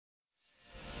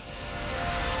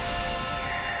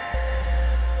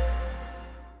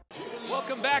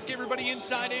Welcome back, everybody,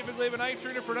 inside David Glavin Ice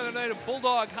Arena for another night of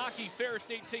Bulldog hockey. Ferris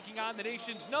State taking on the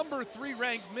nation's number 3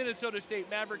 ranked Minnesota State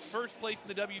Mavericks, first place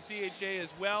in the WCHA as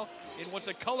well, in what's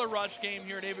a color rush game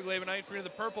here at David Glavin Ice Arena.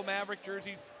 The purple Maverick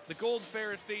jerseys, the gold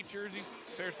Ferris State jerseys.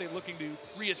 Ferris State looking to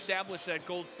reestablish that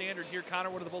gold standard here.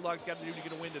 Connor, what do the Bulldogs got to do to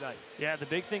get a win tonight? Yeah, the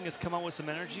big thing is come out with some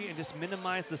energy and just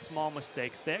minimize the small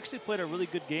mistakes. They actually played a really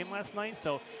good game last night,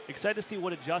 so excited to see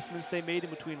what adjustments they made in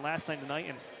between last night and tonight,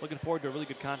 and looking forward to a really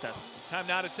good contest. Time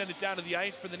now to send it down to the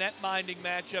ice for the net-minding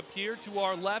matchup here. To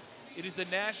our left, it is the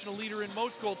national leader in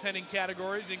most goaltending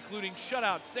categories, including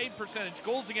shutout, save percentage,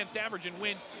 goals against average, and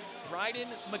wins. Dryden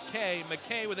McKay.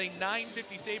 McKay with a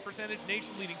 .950 save percentage,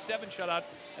 nation-leading 7 shutouts,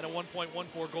 and a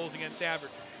 1.14 goals against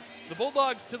average. The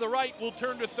Bulldogs to the right will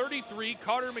turn to 33,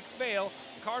 Carter McPhail.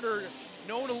 Carter,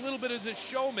 known a little bit as a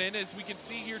showman, as we can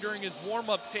see here during his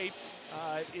warm-up tape,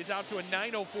 is out to a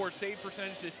 .904 save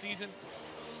percentage this season.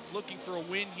 Looking for a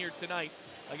win here tonight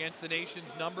against the nation's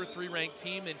number 3 ranked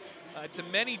team. And to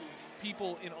many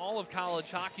people in all of college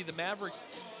hockey, the Mavericks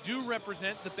do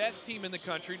represent the best team in the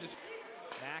country.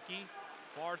 Mackey,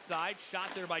 far side, shot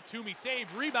there by Toomey, save,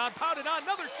 rebound, pounded on,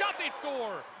 another shot, they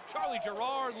score! Charlie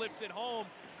Gerard lifts it home.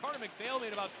 Carter McPhail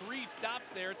made about 3 stops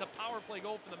there. It's a power play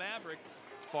goal for the Mavericks.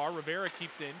 Far, Rivera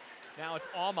keeps in. Now it's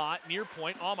Aumont, near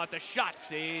point. Aumont, the shot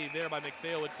save there by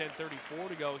McPhail with 10:34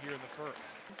 to go here in the first.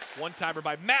 One-timer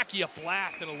by Mackey, a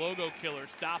blast and a logo killer.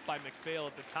 Stopped by McPhail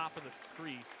at the top of the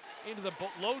crease. Into the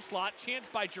low slot, chance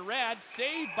by Gerard,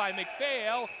 saved by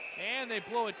McPhail, and they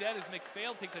blow it dead as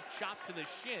McPhail takes a chop to the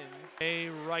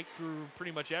shins. Right through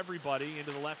pretty much everybody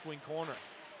into the left wing corner.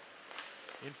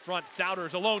 In front,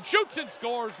 Souders alone, shoots and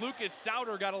scores. Lucas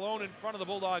Souder got alone in front of the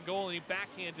Bulldog goal, and he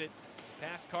backhands it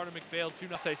past Carter McPhail. 2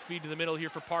 nice feed to the middle here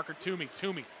for Parker Toomey.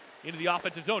 Toomey into the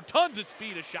offensive zone, tons of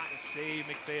speed, a shot and a save.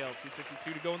 McPhail,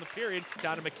 2:52 to go in the period.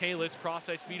 Down to Michaelis,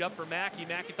 cross-ice feed up for Mackey.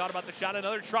 Mackey thought about the shot,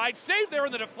 another try, save there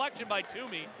in the deflection by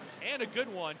Toomey, and a good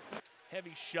one.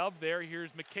 Heavy shove there.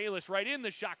 Here's Michaelis right in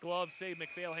the shot glove, save.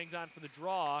 McPhail hangs on for the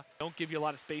draw. Don't give you a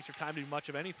lot of space or time to do much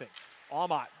of anything.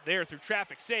 Aumont there through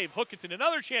traffic, save. Hookinson,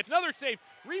 another chance, another save.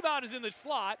 Rebound is in the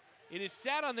slot. It is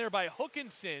sat on there by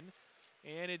Hookinson,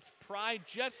 and it's pried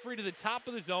just free to the top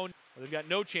of the zone. Well, they've got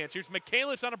no chance. Here's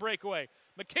Michaelis on a breakaway.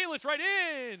 Michaelis right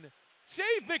in!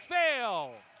 Save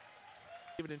McPhail!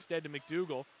 Give it instead to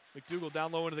McDougal. McDougal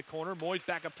down low into the corner. Moyes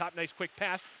back up top, nice quick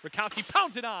pass. Rakowski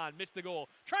pounds it on, missed the goal.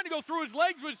 Trying to go through his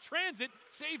legs was transit.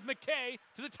 Save McKay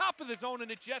to the top of the zone,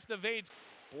 and it just evades.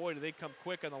 Boy, do they come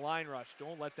quick on the line rush.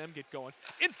 Don't let them get going.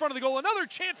 In front of the goal, another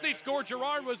chance they score.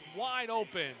 Gerard was wide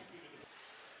open.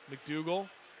 McDougal,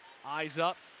 eyes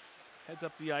up. Heads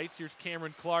up the ice. Here's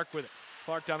Cameron Clark with it.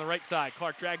 Clark down the right side.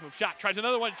 Clark drag move shot. Tries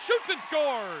another one. Shoots and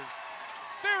scores.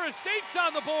 Ferris State's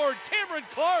on the board. Cameron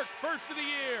Clark, first of the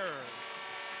year.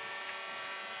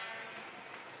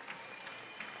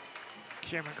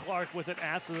 Cameron Clark with an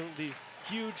absolutely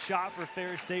huge shot for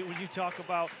Ferris State. When you talk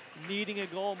about needing a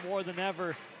goal more than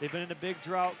ever, they've been in a big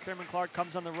drought. Cameron Clark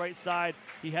comes on the right side.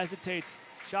 He hesitates.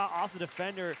 Shot off the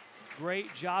defender.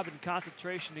 Great job in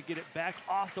concentration to get it back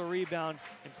off the rebound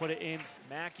and put it in.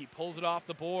 Mackey pulls it off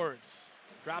the boards.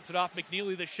 Drops it off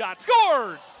McNeely, the shot,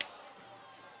 scores!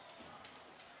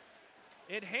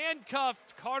 It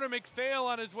handcuffed Carter McPhail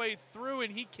on his way through,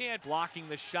 and he can't. Blocking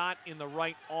the shot in the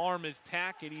right arm is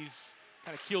Tackett. He's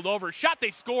kind of keeled over. Shot, they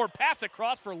score. Pass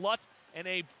across for Lutz, and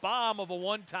a bomb of a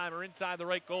one-timer inside the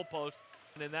right goalpost.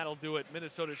 And then that'll do it.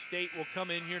 Minnesota State will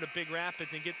come in here to Big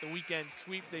Rapids and get the weekend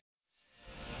sweep.